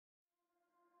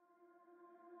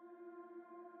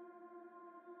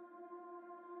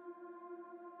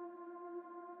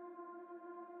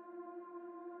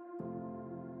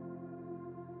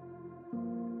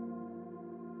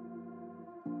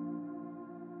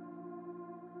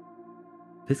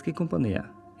Fiskekompaniet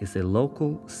is a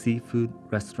local seafood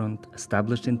restaurant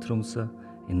established in Tromsø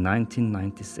in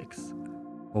 1996,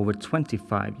 over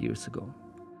 25 years ago.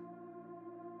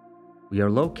 We are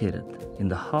located in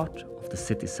the heart of the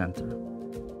city center,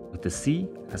 with the sea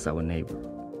as our neighbor.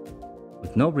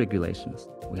 With no regulations,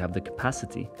 we have the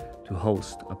capacity to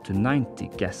host up to 90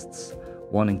 guests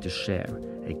wanting to share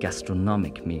a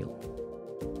gastronomic meal.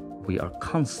 We are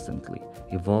constantly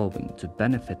evolving to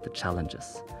benefit the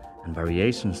challenges and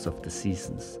variations of the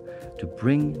seasons to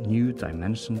bring new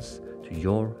dimensions to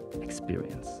your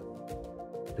experience.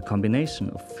 The combination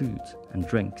of food and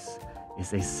drinks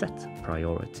is a set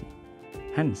priority.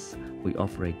 Hence, we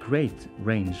offer a great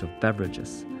range of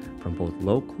beverages from both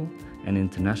local and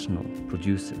international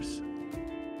producers.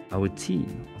 Our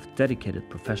team of dedicated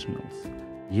professionals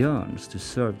yearns to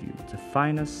serve you the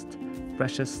finest,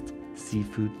 freshest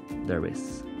seafood there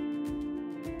is.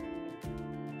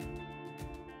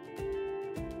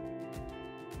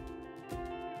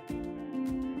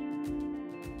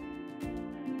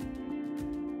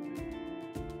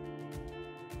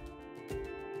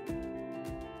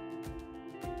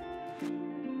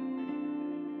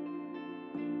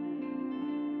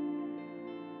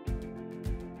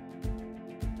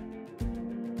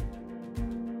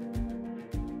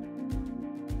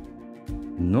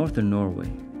 In northern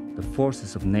Norway, the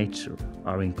forces of nature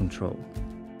are in control.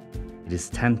 It is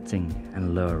tempting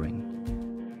and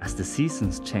luring. As the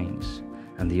seasons change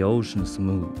and the oceans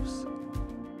moves,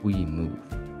 we move.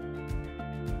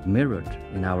 Mirrored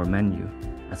in our menu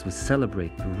as we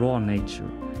celebrate the raw nature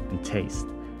and taste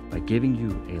by giving you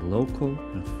a local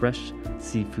and fresh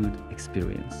seafood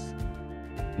experience.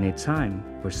 In a time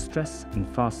where stress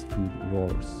in fast food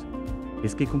roars,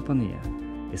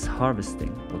 Fiskekompaniet is harvesting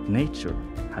what nature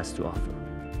has to offer.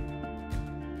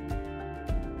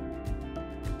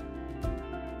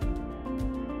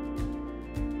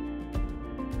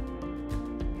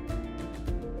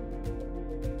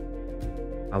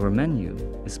 Our menu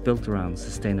is built around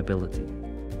sustainability.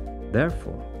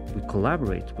 Therefore, we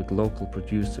collaborate with local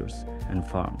producers and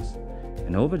farms,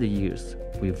 and over the years,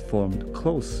 we've formed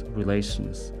close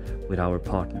relations with our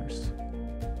partners.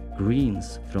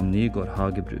 Greens from Nygård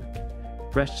Hagebruk,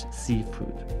 fresh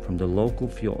seafood from the local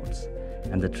fjords,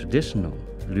 and the traditional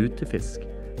lutefisk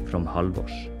from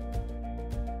Halvors.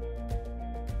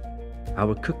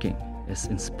 Our cooking is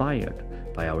inspired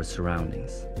by our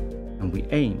surroundings, and we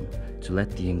aim to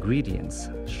let the ingredients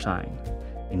shine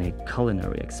in a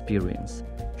culinary experience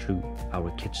through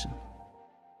our kitchen.